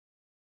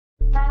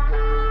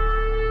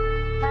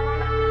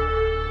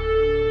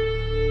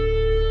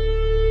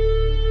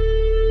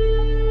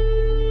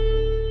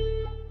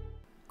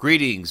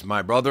Greetings,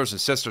 my brothers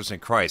and sisters in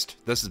Christ.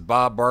 This is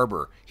Bob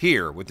Barber,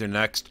 here with your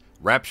next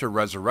Rapture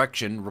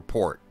Resurrection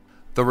report.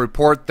 The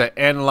report that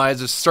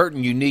analyzes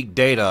certain unique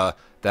data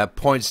that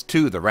points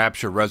to the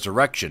Rapture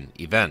Resurrection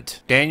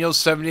event, Daniel's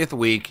 70th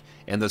week,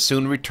 and the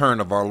soon return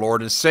of our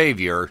Lord and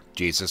Savior,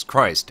 Jesus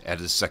Christ, at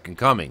His second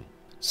coming.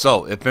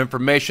 So, if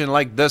information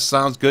like this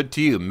sounds good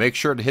to you, make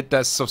sure to hit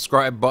that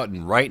subscribe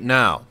button right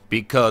now,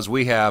 because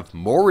we have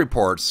more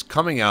reports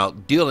coming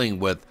out dealing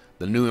with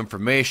the new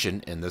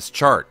information in this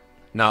chart.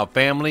 Now,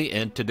 family,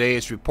 in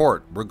today's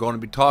report, we're going to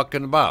be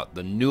talking about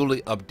the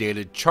newly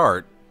updated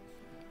chart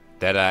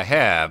that I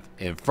have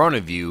in front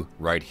of you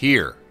right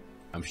here.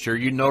 I'm sure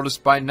you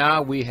noticed by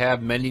now we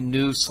have many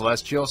new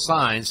celestial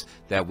signs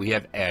that we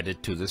have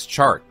added to this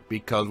chart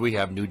because we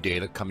have new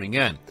data coming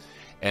in.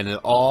 And it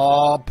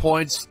all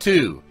points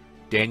to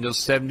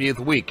Daniel's 70th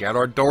week at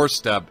our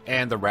doorstep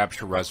and the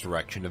Rapture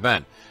Resurrection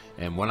event.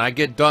 And when I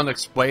get done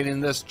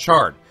explaining this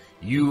chart,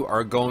 you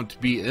are going to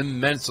be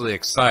immensely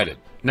excited.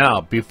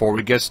 Now, before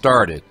we get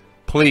started,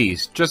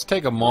 please just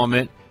take a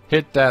moment,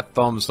 hit that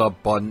thumbs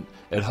up button.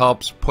 It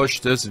helps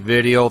push this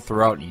video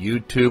throughout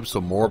YouTube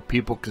so more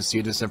people can see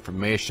this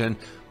information.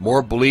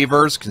 More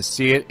believers can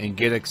see it and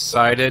get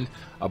excited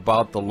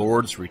about the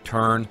Lord's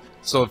return.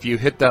 So if you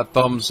hit that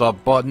thumbs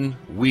up button,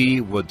 we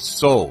would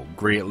so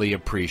greatly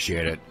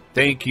appreciate it.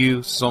 Thank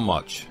you so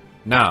much.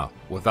 Now,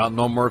 without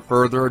no more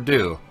further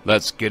ado,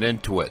 let's get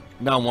into it.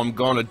 Now, what I'm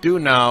going to do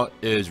now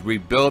is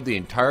rebuild the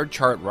entire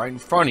chart right in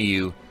front of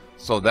you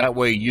so that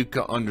way you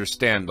can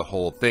understand the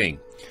whole thing.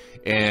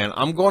 And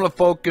I'm going to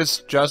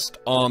focus just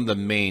on the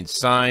main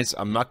signs.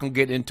 I'm not going to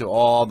get into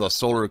all the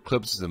solar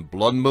eclipses and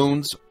blood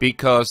moons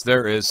because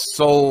there is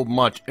so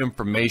much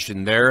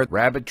information there.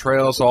 Rabbit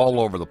trails all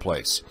over the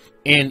place.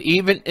 And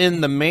even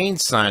in the main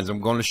signs I'm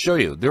going to show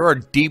you, there are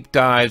deep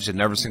dives in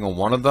every single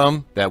one of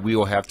them that we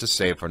will have to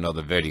save for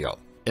another video.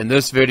 In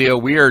this video,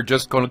 we are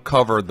just going to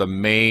cover the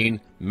main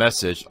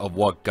message of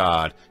what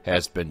God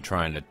has been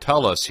trying to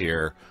tell us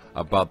here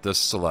about this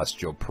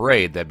celestial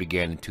parade that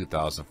began in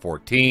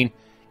 2014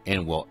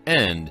 and will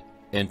end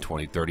in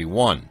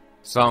 2031.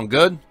 Sound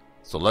good?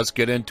 So let's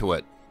get into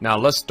it. Now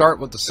let's start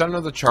with the center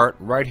of the chart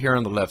right here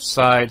on the left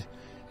side.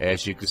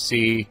 As you can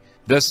see,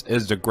 this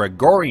is the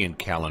Gregorian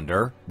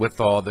calendar with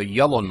all the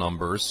yellow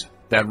numbers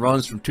that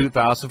runs from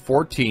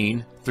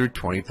 2014 through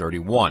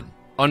 2031.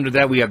 Under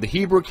that we have the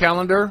Hebrew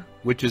calendar,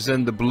 which is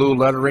in the blue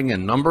lettering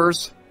and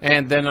numbers.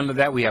 And then under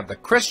that we have the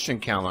Christian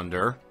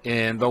calendar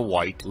in the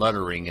white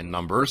lettering and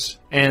numbers.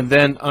 And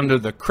then under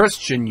the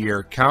Christian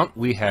year count,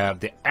 we have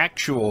the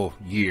actual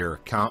year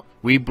count.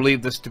 We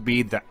believe this to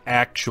be the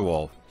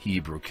actual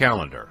Hebrew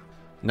calendar.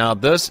 Now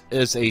this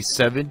is a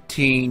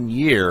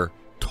 17-year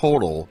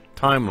total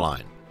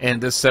timeline. And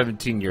this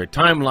 17-year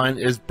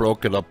timeline is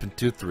broken up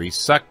into 3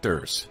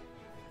 sectors.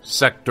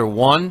 Sector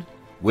 1,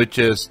 which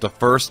is the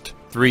first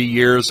 3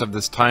 years of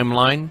this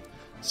timeline.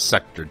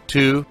 Sector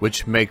 2,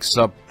 which makes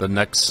up the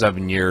next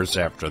 7 years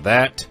after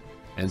that,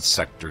 and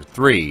Sector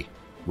 3,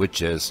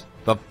 which is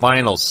the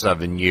final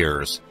 7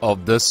 years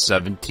of this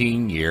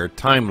 17-year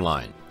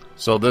timeline.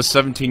 So this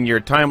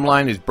 17-year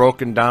timeline is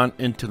broken down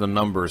into the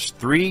numbers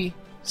 3,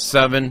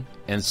 7,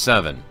 and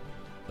 7.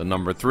 The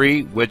number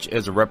 3, which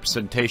is a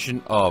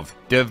representation of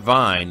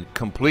divine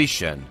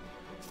completion,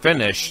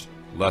 finished,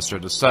 lesser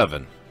to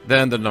 7.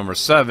 Then the number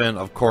 7,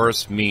 of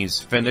course,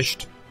 means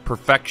finished,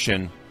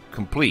 perfection,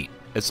 complete.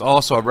 It's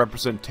also a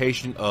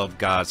representation of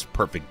God's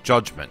perfect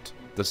judgment.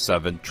 The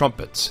 7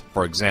 trumpets,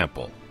 for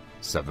example,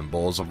 7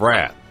 bowls of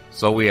wrath.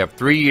 So we have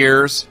 3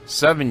 years,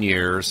 7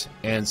 years,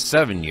 and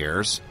 7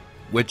 years,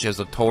 which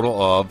is a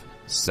total of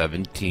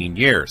 17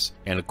 years.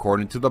 And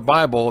according to the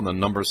Bible, the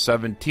number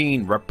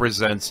 17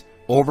 represents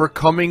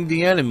overcoming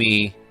the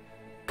enemy,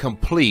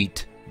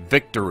 complete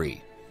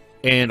victory.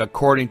 And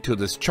according to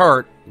this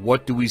chart,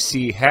 what do we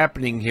see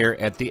happening here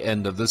at the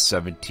end of the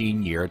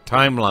 17-year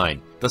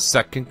timeline? The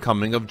second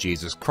coming of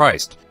Jesus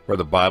Christ, where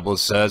the Bible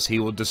says He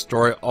will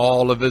destroy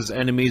all of His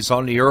enemies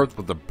on the earth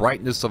with the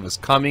brightness of His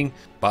coming.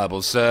 The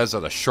Bible says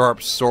that a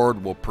sharp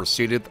sword will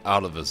proceed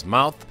out of His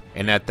mouth,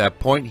 and at that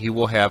point He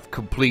will have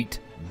complete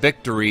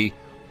victory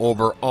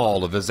over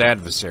all of His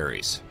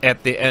adversaries.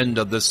 At the end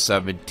of this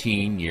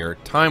 17-year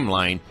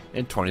timeline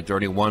in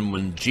 2031,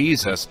 when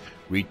Jesus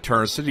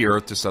returns to the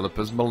earth to set up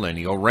His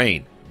millennial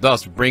reign,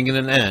 thus bringing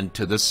an end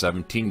to this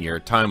 17-year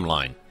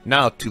timeline.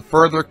 Now, to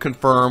further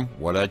confirm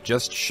what I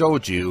just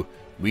showed you,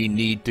 we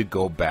need to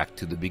go back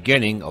to the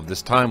beginning of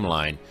this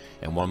timeline.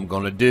 And what I'm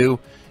going to do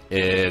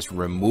is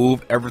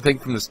remove everything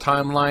from this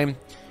timeline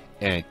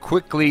and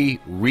quickly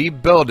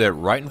rebuild it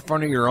right in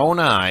front of your own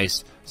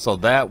eyes, so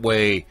that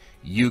way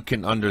you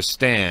can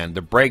understand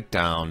the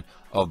breakdown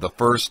of the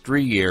first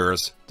 3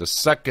 years, the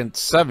second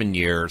 7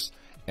 years,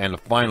 and the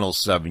final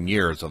 7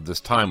 years of this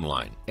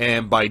timeline.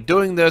 And by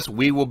doing this,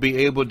 we will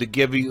be able to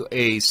give you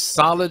a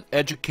solid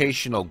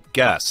educational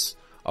guess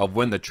of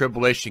when the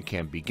tribulation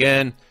can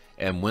begin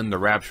and when the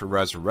rapture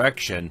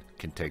resurrection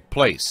can take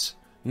place.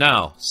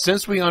 Now,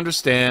 since we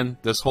understand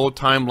this whole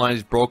timeline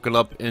is broken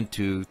up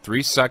into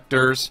 3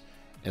 sectors,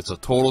 it's a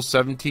total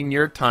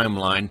 17-year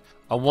timeline.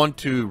 I want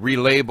to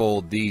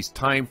relabel these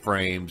time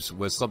frames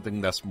with something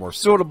that's more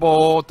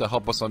suitable to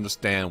help us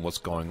understand what's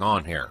going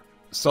on here.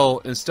 So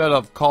instead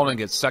of calling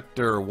it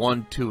Sector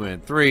 1, 2,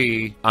 and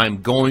 3,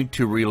 I'm going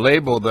to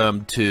relabel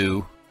them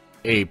to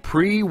a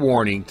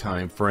pre-warning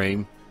time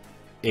frame,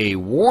 a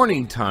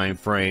warning time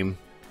frame,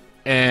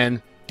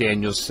 and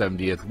Daniel's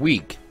 70th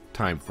week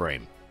time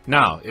frame.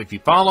 Now, if you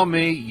follow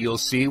me, you'll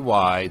see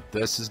why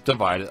this is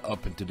divided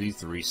up into these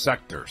three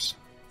sectors.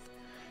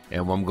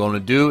 And what I'm going to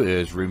do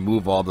is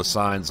remove all the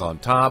signs on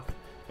top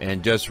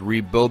and just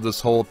rebuild this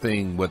whole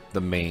thing with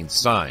the main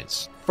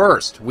signs.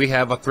 First, we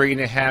have a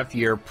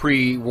 3.5-year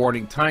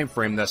pre-warning time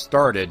frame that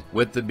started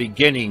with the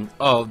beginning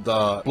of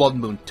the blood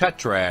moon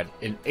tetrad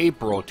in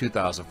April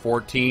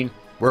 2014,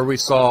 where we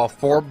saw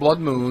 4 blood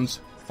moons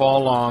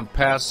fall on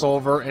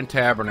Passover and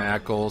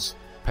Tabernacles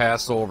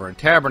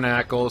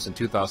in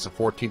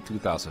 2014,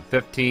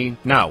 2015.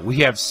 Now, we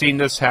have seen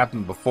this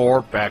happen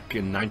before back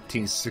in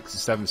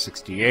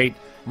 1967-68,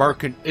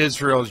 marking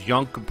Israel's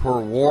Yom Kippur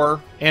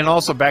War, and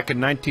also back in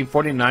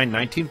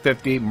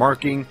 1949-1950,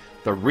 marking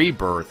the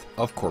rebirth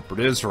of corporate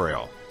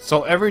Israel.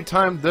 So every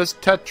time this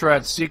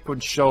tetrad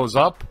sequence shows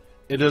up,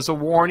 it is a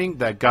warning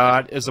that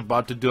God is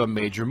about to do a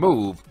major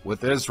move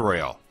with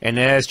Israel. And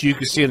as you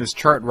can see in this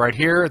chart right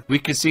here, we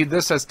can see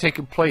this has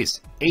taken place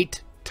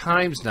 8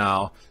 times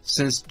now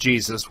since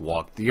Jesus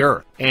walked the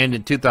earth. And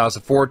in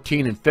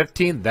 2014 and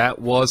 15, that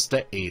was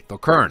the 8th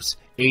occurrence.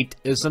 8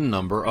 is a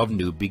number of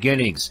new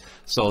beginnings.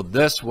 So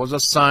this was a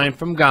sign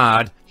from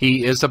God.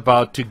 He is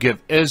about to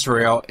give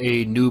Israel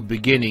a new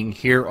beginning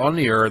here on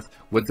the earth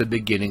with the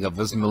beginning of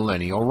his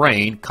millennial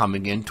reign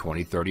coming in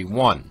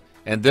 2031.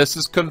 And this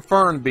is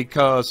confirmed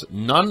because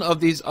none of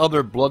these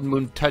other blood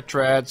moon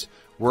tetrads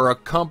were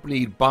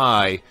accompanied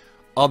by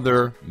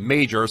other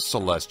major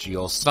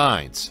celestial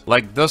signs,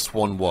 like this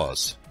one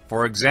was.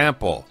 For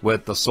example,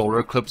 with the solar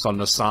eclipse on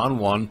Nisan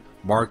 1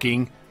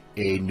 marking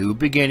a new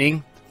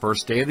beginning,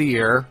 first day of the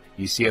year,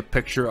 you see a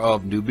picture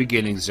of new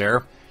beginnings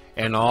there,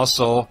 and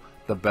also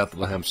the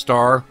Bethlehem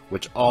star,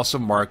 which also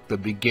marked the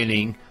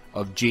beginning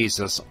of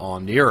Jesus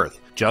on the earth,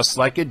 just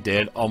like it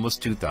did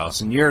almost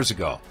 2,000 years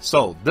ago.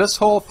 So this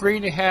whole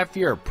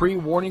 3.5-year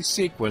pre-warning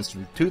sequence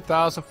from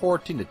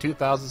 2014 to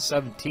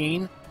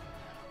 2017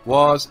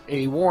 was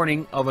a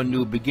warning of a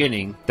new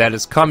beginning that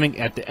is coming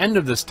at the end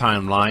of this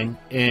timeline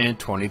in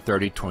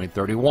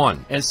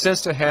 2030-2031. And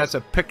since it has a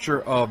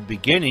picture of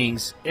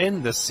beginnings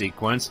in this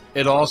sequence,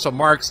 it also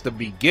marks the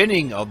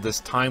beginning of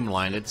this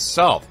timeline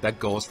itself that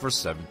goes for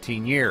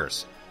 17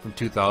 years, from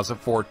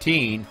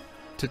 2014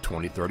 to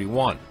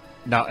 2031.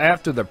 Now,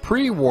 after the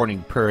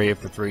pre-warning period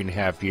for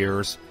 3.5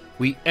 years,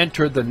 we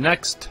enter the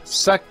next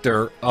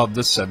sector of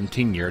the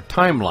 17-year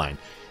timeline,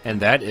 and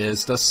that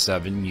is the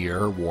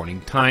 7-year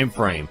warning time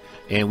frame.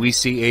 And we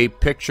see a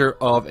picture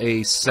of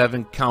a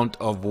 7 count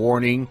of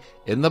warning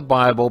in the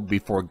Bible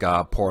before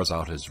God pours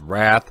out his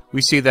wrath.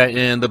 We see that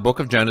in the book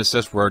of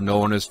Genesis, where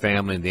Noah and his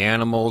family and the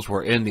animals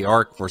were in the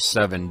ark for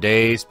 7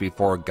 days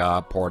before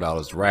God poured out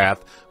his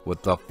wrath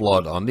with the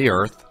flood on the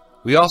earth.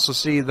 We also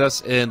see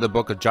this in the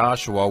book of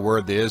Joshua,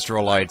 where the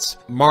Israelites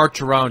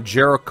march around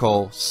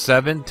Jericho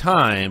 7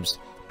 times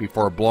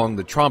before blowing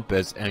the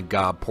trumpets, and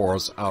God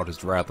pours out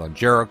his wrath on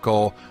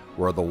Jericho,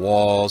 where the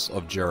walls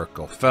of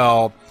Jericho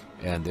fell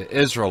and the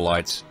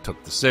Israelites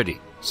took the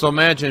city. So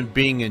imagine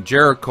being in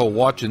Jericho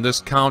watching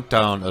this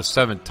countdown of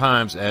 7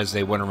 times as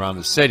they went around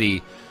the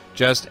city,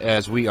 just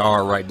as we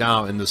are right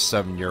now in this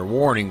 7-year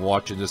warning,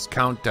 watching this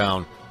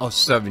countdown of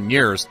 7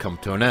 years come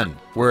to an end,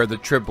 where the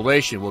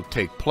tribulation will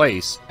take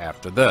place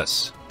after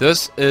this.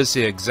 This is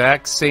the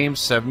exact same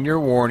 7-year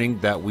warning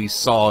that we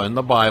saw in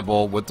the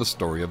Bible with the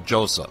story of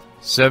Joseph.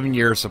 7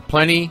 years of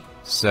plenty,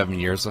 7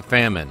 years of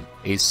famine.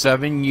 A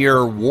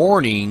 7-year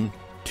warning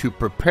to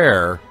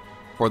prepare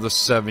for the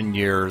 7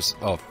 years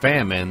of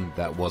famine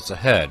that was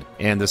ahead.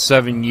 And the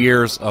 7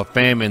 years of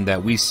famine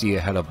that we see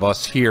ahead of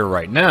us here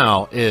right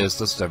now is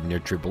the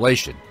 7-year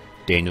tribulation,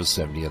 Daniel's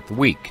 70th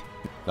week.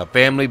 Now,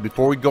 family,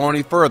 before we go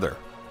any further,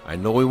 I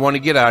know we want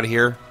to get out of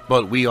here,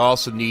 but we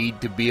also need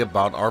to be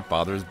about our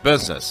Father's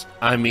business.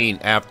 I mean,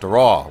 after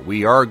all,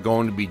 we are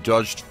going to be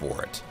judged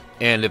for it.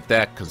 And if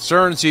that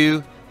concerns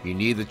you, you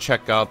need to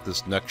check out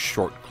this next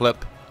short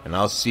clip, and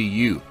I'll see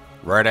you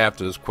right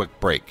after this quick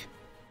break.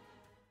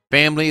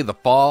 Family, the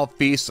fall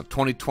feasts of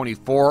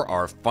 2024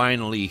 are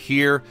finally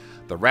here.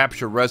 The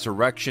rapture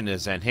resurrection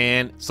is at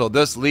hand, so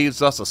this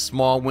leaves us a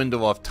small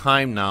window of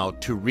time now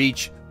to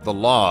reach the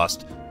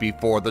lost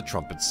before the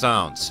trumpet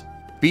sounds.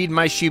 Feed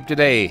My Sheep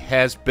Today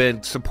has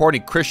been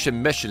supporting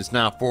Christian missions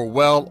now for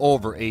well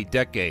over a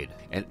decade.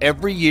 And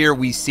every year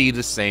we see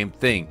the same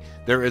thing.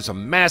 There is a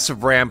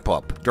massive ramp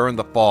up during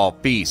the fall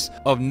feast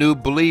of new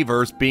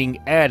believers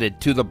being added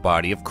to the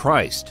body of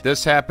Christ.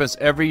 This happens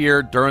every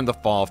year during the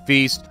fall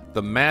feast.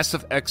 The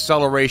massive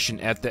acceleration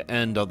at the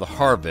end of the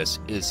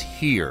harvest is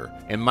here.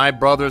 And my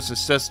brothers and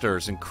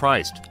sisters in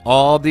Christ,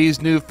 all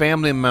these new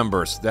family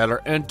members that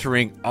are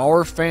entering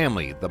our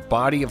family, the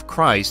body of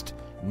Christ,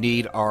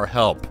 need our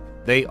help.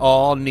 They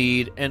all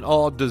need and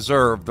all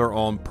deserve their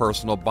own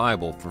personal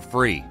Bible for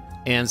free.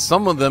 and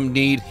some of them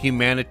need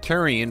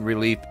humanitarian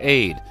relief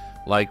aid,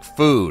 like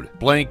food,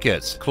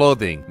 blankets,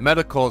 clothing,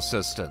 medical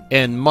assistance,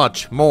 and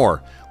much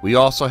more. We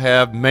also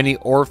have many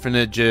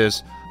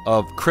orphanages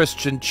of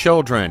Christian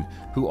children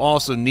who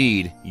also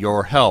need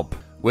your help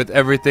with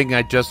everything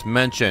I just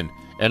mentioned,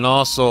 and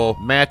also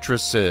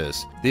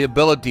mattresses, the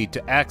ability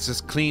to access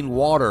clean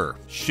water,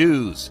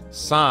 shoes,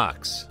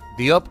 socks,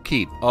 the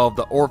upkeep of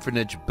the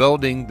orphanage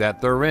building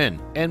that they're in,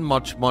 and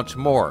much, much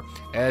more.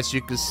 As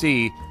you can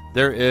see,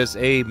 there is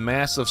a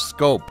massive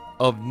scope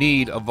of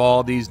need of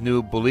all these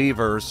new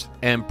believers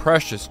and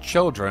precious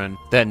children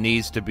that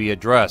needs to be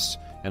addressed.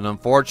 And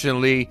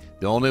unfortunately,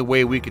 the only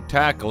way we could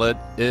tackle it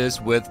is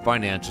with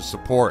financial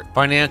support.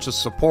 Financial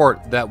support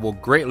that will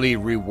greatly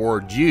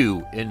reward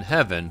you in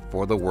heaven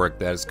for the work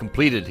that is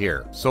completed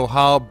here. So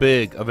how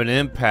big of an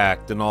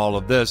impact in all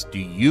of this do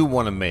you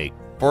want to make?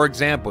 For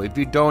example, if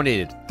you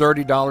donated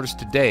 $30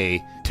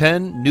 today,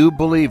 10 new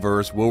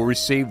believers will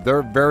receive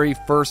their very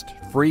first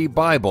free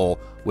Bible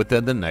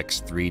within the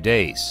next 3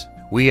 days.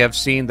 We have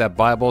seen that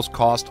Bibles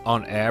cost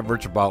on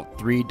average about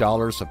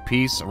 $3 a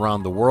piece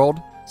around the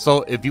world.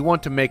 So if you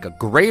want to make a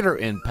greater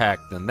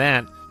impact than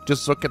that,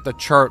 just look at the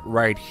chart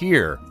right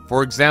here.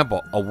 For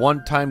example, a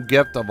one-time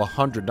gift of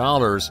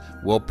 $100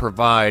 will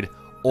provide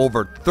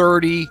over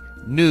 30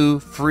 new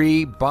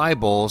free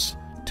Bibles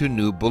to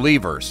new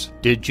believers.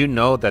 Did you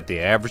know that the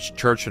average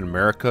church in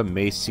America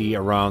may see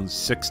around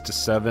 6 to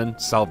 7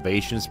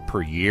 salvations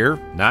per year?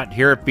 Not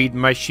here at Feed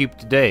My Sheep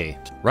Today.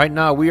 Right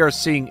now we are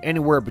seeing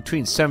anywhere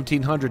between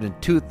 1,700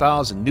 and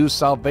 2,000 new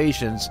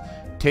salvations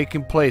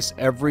taking place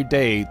every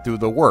day through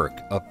the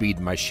work of Feed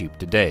My Sheep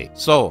Today.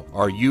 So,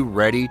 are you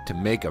ready to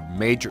make a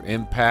major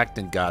impact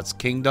in God's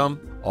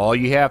kingdom? All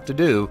you have to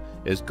do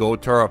is go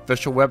to our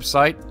official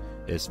website.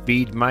 It's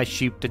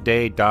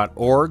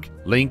feedmysheeptoday.org.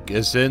 Link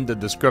is in the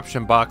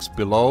description box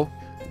below.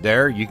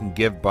 There you can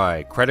give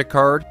by credit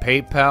card,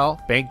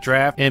 PayPal, bank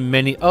draft, and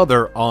many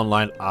other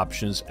online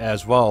options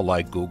as well,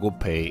 like Google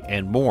Pay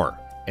and more.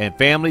 And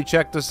family,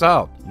 check this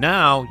out.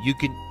 Now you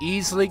can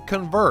easily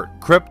convert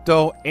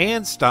crypto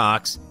and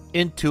stocks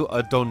into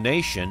a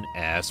donation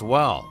as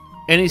well.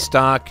 Any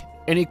stock,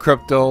 any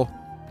crypto,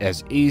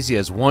 as easy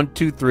as 1,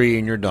 2, 3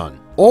 and you're done.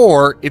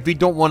 Or if you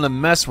don't want to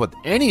mess with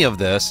any of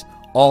this,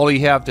 all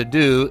you have to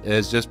do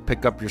is just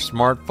pick up your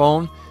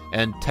smartphone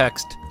and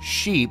text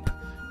SHEEP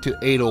to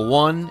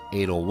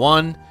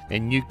 801-801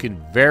 and you can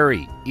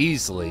very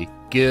easily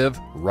give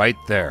right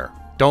there.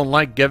 Don't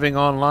like giving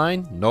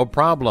online? No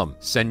problem.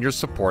 Send your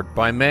support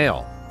by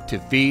mail to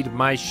Feed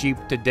My Sheep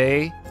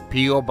Today,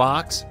 P.O.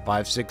 Box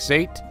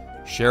 568,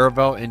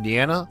 Schererville,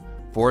 Indiana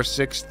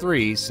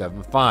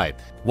 46375.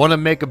 Want to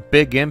make a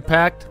big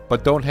impact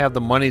but don't have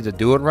the money to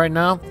do it right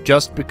now?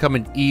 Just become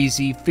an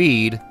Easy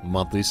Feed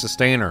monthly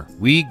sustainer.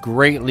 We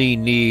greatly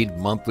need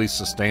monthly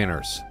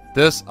sustainers.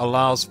 This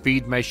allows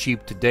Feed My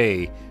Sheep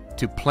Today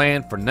to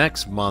plan for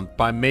next month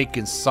by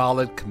making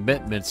solid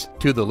commitments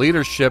to the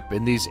leadership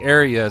in these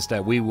areas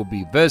that we will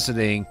be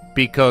visiting,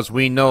 because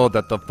we know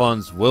that the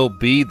funds will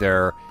be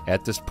there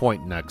at this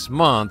point next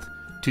month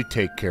to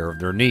take care of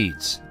their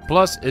needs.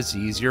 Plus, it's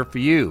easier for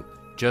you.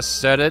 Just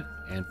set it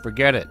and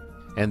forget it.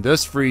 And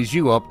this frees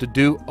you up to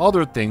do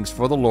other things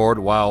for the Lord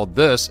while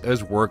this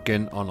is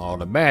working on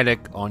automatic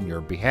on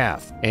your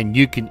behalf. And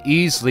you can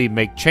easily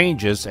make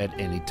changes at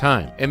any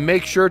time. And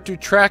make sure to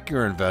track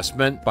your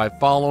investment by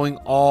following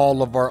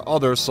all of our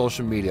other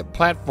social media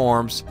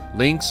platforms.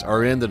 Links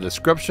are in the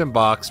description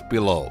box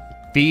below.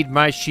 Feed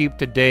My Sheep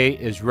Today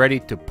is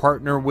ready to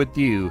partner with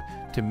you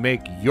to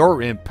make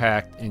your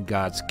impact in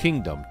God's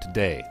kingdom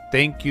today.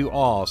 Thank you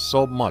all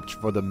so much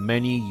for the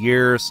many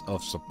years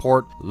of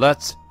support.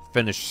 Let's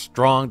finish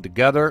strong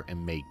together,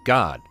 and may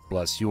God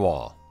bless you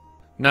all.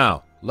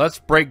 Now, let's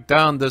break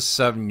down this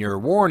 7-year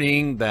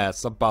warning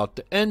that's about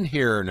to end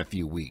here in a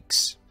few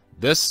weeks.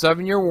 This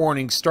 7-year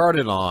warning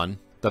started on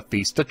the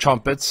Feast of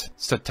Trumpets,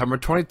 September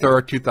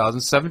 23rd,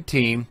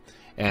 2017,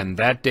 and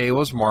that day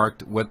was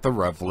marked with the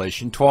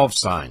Revelation 12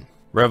 sign.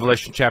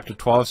 Revelation chapter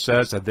 12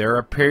 says that there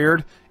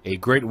appeared a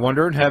great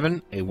wonder in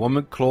heaven, a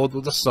woman clothed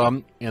with the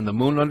sun and the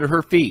moon under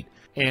her feet,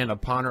 and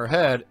upon her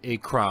head a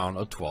crown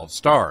of 12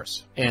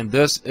 stars. And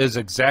this is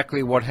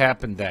exactly what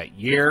happened that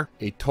year.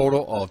 A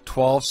total of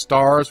 12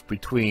 stars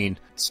between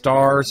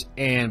stars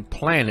and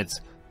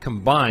planets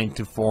combined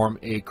to form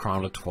a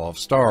crown of 12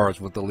 stars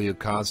with the Leo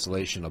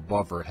constellation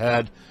above her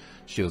head.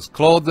 She was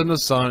clothed in the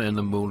sun and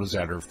the moon was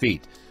at her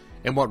feet.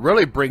 And what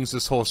really brings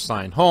this whole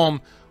sign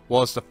home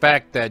was the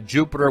fact that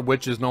Jupiter,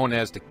 which is known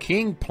as the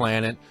king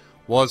planet,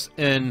 was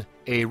in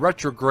a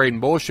retrograde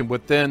motion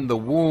within the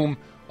womb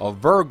of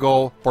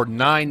Virgo for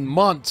 9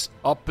 months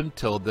up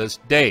until this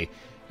day.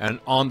 And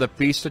on the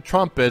Feast of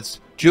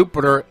Trumpets,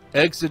 Jupiter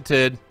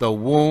exited the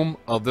womb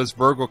of this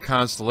Virgo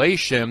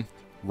constellation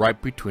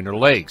right between her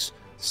legs,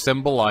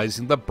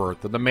 symbolizing the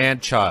birth of the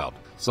man-child.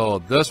 So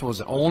this was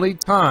the only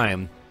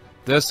time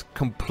this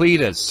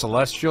completed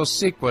celestial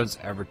sequence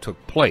ever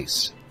took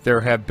place.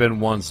 There have been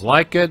ones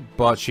like it,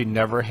 but she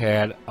never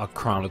had a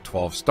crown of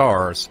 12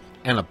 stars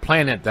and a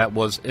planet that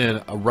was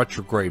in a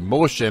retrograde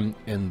motion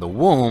in the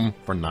womb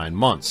for 9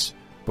 months,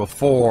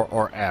 before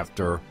or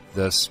after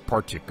this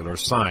particular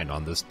sign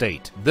on this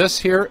date. This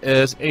here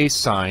is a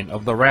sign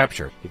of the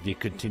rapture. If you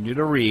continue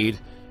to read,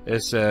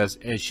 it says,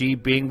 "And she,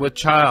 being with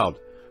child,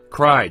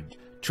 cried,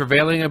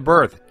 travailing in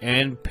birth,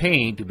 and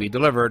pain to be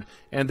delivered.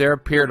 And there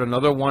appeared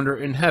another wonder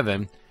in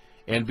heaven,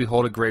 and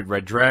behold, a great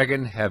red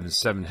dragon, having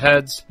 7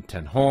 heads,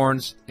 10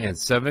 horns, and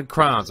 7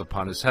 crowns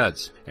upon his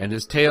heads. And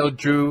his tail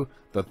drew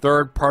the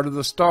 3rd part of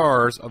the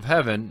stars of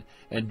heaven,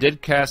 and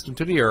did cast them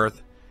to the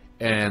earth.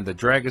 And the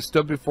dragon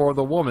stood before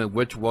the woman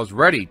which was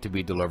ready to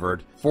be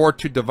delivered, for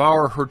to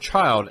devour her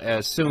child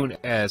as soon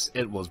as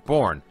it was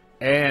born.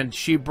 And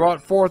she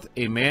brought forth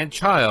a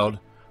man-child,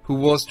 who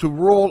was to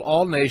rule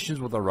all nations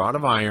with a rod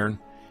of iron.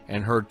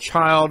 And her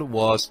child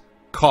was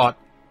caught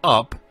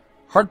up,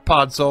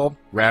 harpazo,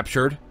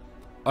 raptured,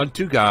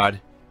 unto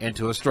God and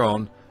to his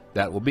throne.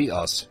 That will be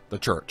us, the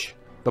church,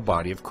 the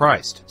body of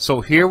Christ."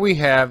 So here we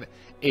have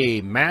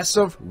a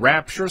massive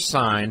rapture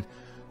sign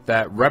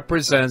that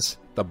represents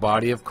the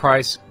body of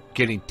Christ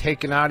getting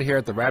taken out of here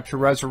at the rapture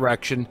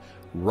resurrection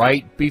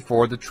right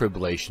before the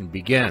tribulation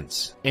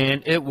begins.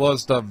 And it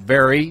was the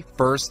very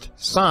first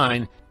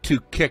sign to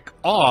kick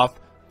off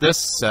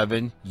this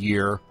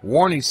 7-year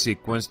warning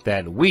sequence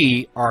that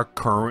we are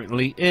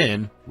currently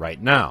in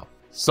right now.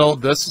 So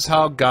this is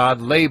how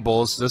God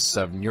labels this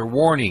 7-year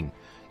warning.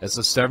 It's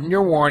a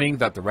 7-year warning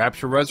that the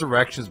rapture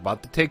resurrection is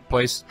about to take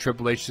place,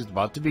 tribulation is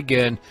about to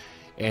begin,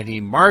 and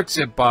he marks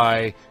it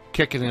by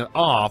kicking it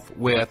off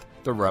with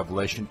the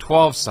Revelation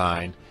 12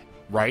 sign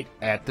right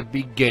at the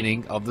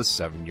beginning of the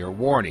 7-year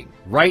warning.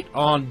 Right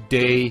on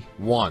day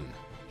 1.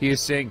 He is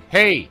saying,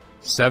 hey,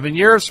 7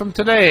 years from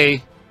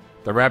today,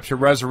 the rapture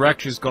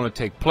resurrection is going to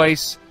take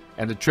place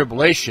and the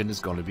tribulation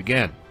is going to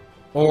begin.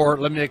 Or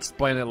let me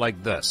explain it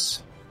like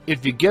this.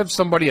 If you give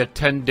somebody a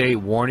 10-day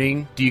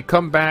warning, do you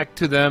come back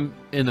to them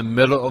in the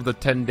middle of the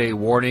 10-day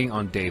warning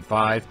on day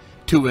 5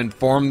 to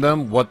inform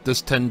them what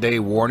this 10-day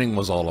warning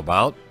was all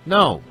about?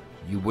 No.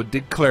 You would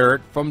declare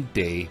it from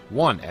day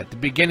 1 at the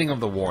beginning of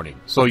the warning.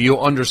 So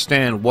you'll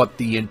understand what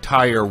the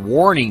entire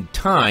warning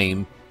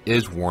time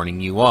is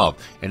warning you of.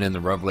 And in the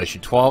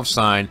Revelation 12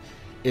 sign,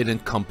 it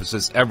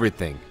encompasses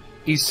everything.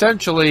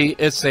 Essentially,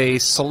 it's a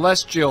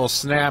celestial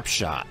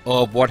snapshot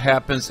of what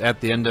happens at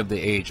the end of the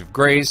age of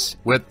grace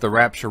with the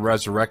rapture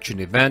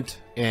resurrection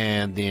event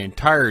and the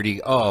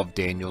entirety of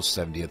Daniel's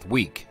 70th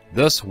week.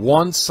 This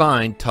one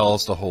sign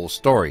tells the whole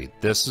story.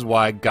 This is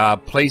why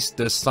God placed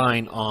this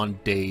sign on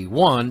day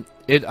 1.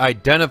 It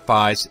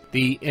identifies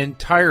the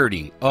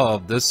entirety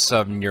of this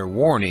 7-year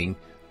warning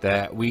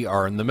that we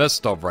are in the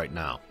midst of right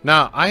now.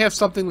 Now, I have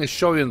something to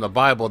show you in the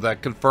Bible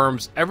that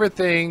confirms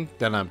everything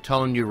that I'm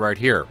telling you right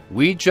here.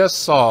 We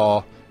just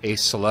saw a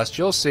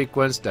celestial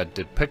sequence that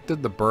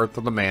depicted the birth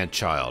of the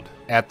man-child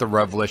at the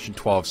Revelation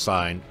 12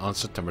 sign on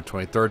September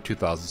 23rd,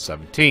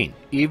 2017.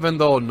 Even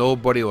though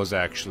nobody was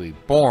actually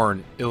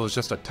born, it was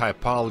just a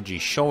typology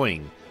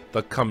showing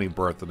the coming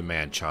birth of the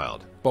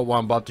man-child. But what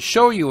I'm about to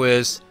show you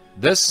is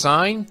this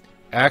sign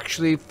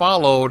actually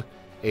followed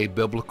a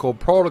biblical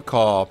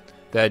protocol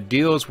that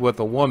deals with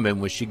a woman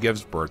when she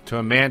gives birth to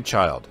a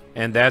man-child.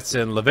 And that's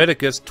in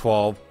Leviticus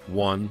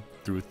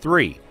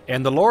 12:1-3.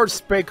 "And the Lord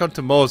spake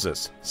unto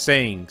Moses,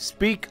 saying,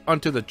 Speak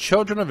unto the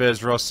children of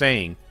Israel,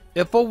 saying,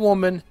 If a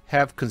woman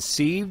have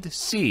conceived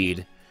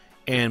seed,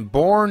 and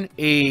born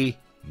a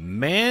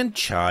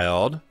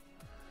man-child,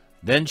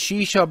 then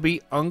she shall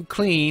be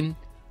unclean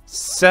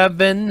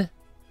 7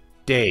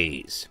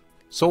 days."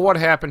 So what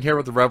happened here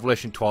with the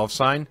Revelation 12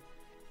 sign?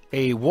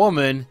 A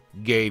woman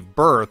gave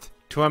birth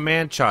to a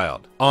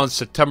man-child on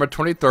September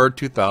 23rd,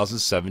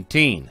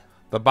 2017.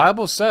 The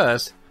Bible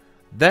says,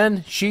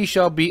 "Then she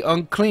shall be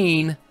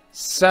unclean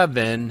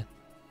 7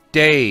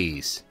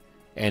 days."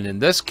 And in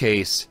this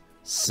case,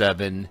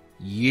 7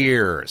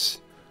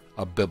 years.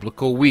 A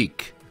biblical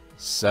week.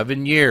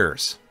 7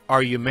 years.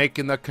 Are you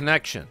making the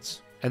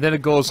connections? And then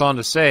it goes on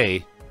to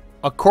say,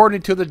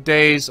 "According to the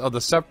days of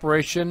the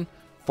separation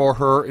for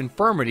her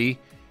infirmity,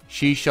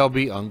 she shall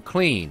be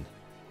unclean.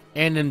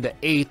 And in the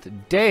 8th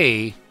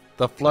day,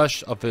 the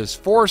flesh of his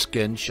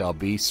foreskin shall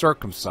be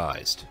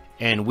circumcised."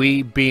 And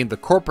we, being the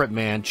corporate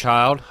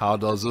man-child, how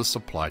does this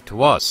apply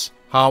to us?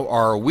 How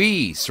are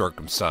we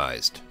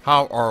circumcised?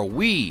 How are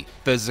we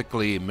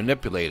physically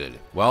manipulated?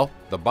 Well,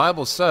 the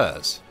Bible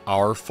says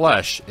our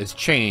flesh is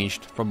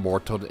changed from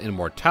mortal to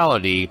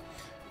immortality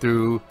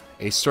through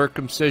a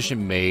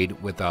circumcision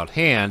made without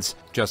hands,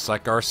 just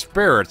like our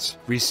spirits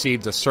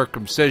received a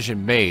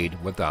circumcision made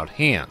without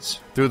hands.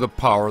 Through the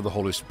power of the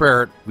Holy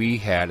Spirit, we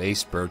had a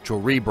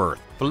spiritual rebirth.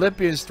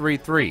 Philippians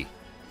 3:3,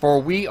 "For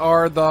we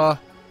are the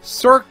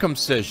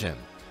circumcision,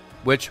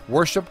 which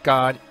worship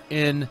God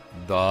in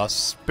the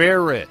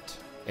Spirit,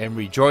 and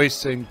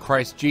rejoice in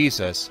Christ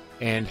Jesus,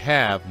 and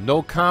have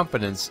no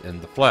confidence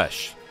in the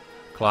flesh."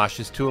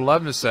 Colossians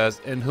 2:11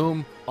 says, "In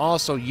whom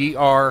also ye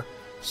are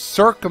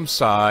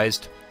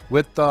circumcised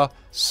with the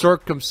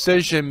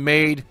circumcision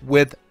made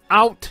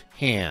without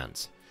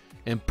hands,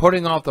 and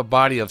putting off the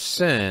body of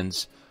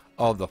sins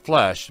of the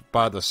flesh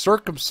by the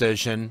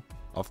circumcision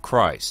of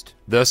Christ.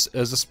 This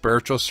is a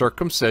spiritual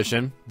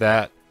circumcision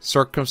that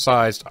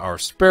circumcised our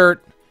spirit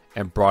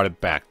and brought it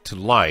back to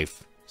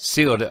life,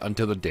 sealed it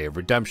until the day of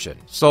redemption.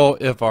 So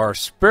if our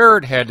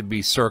spirit had to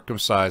be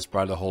circumcised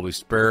by the Holy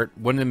Spirit,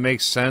 wouldn't it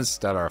make sense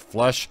that our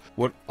flesh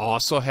would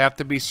also have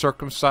to be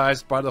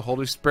circumcised by the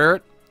Holy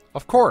Spirit?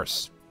 Of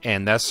course.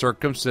 And that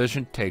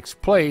circumcision takes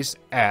place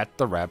at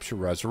the rapture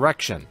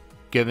resurrection,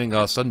 giving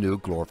us a new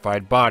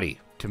glorified body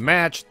to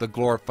match the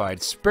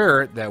glorified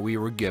spirit that we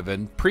were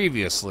given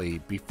previously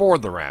before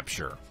the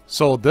rapture.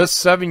 So this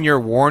 7-year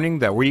warning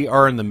that we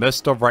are in the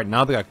midst of right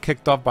now, that got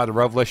kicked off by the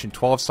Revelation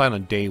 12 sign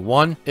on day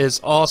 1, is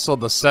also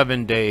the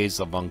 7 days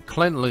of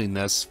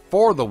uncleanliness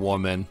for the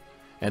woman,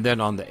 and then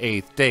on the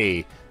 8th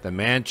day, the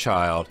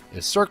man-child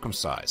is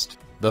circumcised.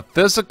 The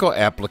physical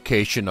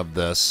application of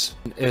this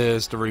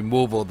is the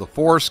removal of the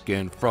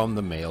foreskin from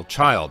the male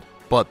child,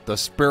 but the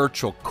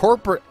spiritual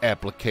corporate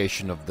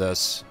application of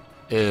this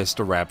is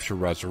the rapture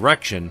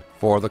resurrection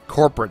for the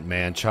corporate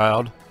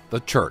man-child, the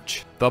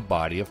church, the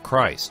body of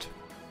Christ.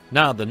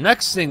 Now, the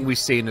next thing we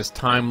see in this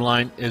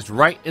timeline is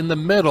right in the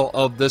middle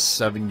of this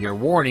 7-year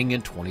warning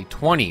in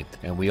 2020.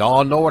 And we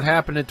all know what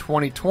happened in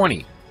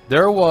 2020.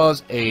 There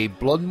was a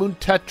blood moon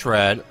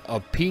tetrad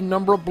of P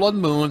number of blood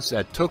moons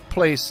that took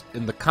place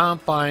in the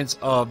confines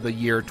of the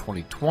year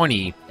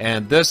 2020.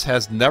 And this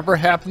has never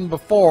happened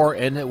before,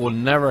 and it will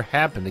never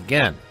happen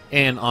again.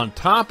 And on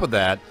top of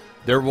that,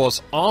 there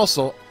was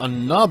also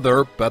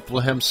another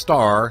Bethlehem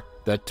star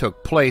that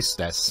took place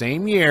that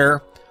same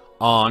year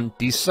on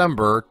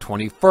December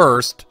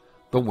 21st,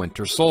 the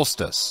winter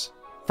solstice,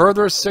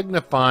 further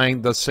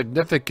signifying the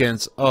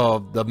significance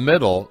of the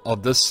middle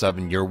of this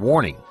 7-year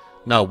warning.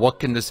 Now, what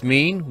can this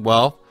mean?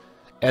 Well,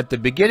 at the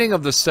beginning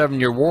of the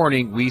 7-year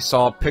warning, we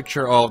saw a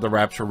picture of the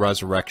rapture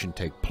resurrection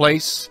take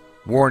place,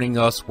 warning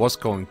us what's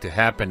going to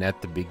happen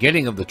at the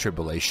beginning of the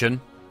tribulation.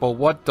 But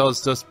what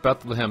does this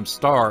Bethlehem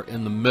star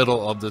in the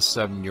middle of the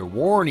 7-year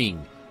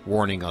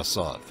warning us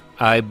of?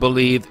 I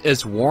believe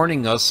it's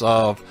warning us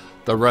of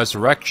the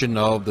resurrection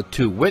of the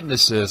 2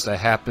 witnesses that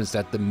happens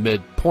at the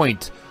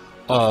midpoint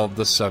of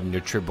the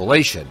 7-year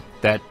tribulation.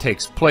 That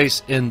takes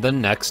place in the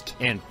next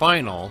and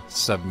final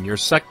 7-year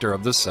sector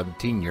of the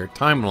 17-year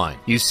timeline.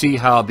 You see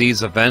how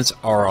these events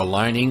are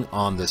aligning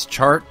on this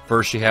chart.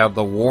 First you have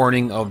the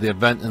warning of the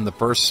event in the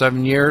first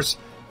 7 years,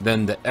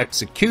 then the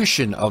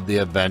execution of the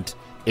event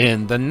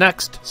in the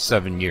next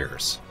 7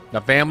 years. Now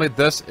family,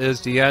 this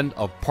is the end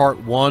of part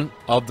 1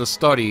 of the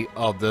study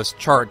of this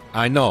chart.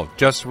 I know,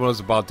 just was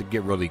about to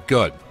get really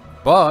good.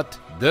 But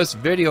this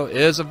video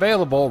is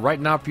available right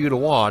now for you to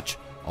watch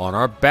on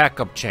our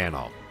backup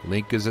channel.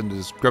 Link is in the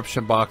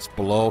description box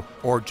below,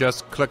 or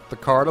just click the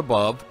card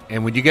above.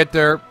 And when you get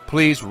there,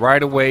 please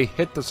right away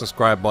hit the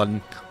subscribe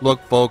button.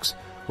 Look folks,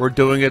 we're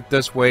doing it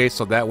this way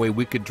so that way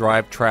we could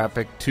drive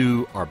traffic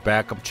to our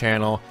backup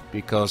channel,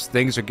 because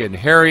things are getting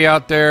hairy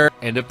out there.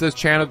 And if this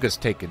channel gets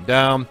taken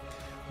down,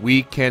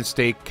 we can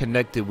stay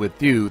connected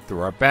with you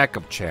through our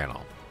backup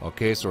channel.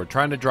 Okay, so we're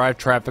trying to drive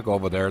traffic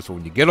over there. So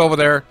when you get over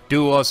there,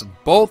 do us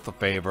both a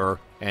favor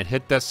and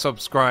hit that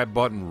subscribe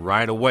button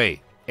right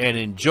away. And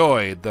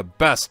enjoy the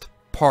best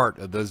part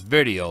of this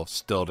video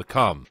still to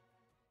come.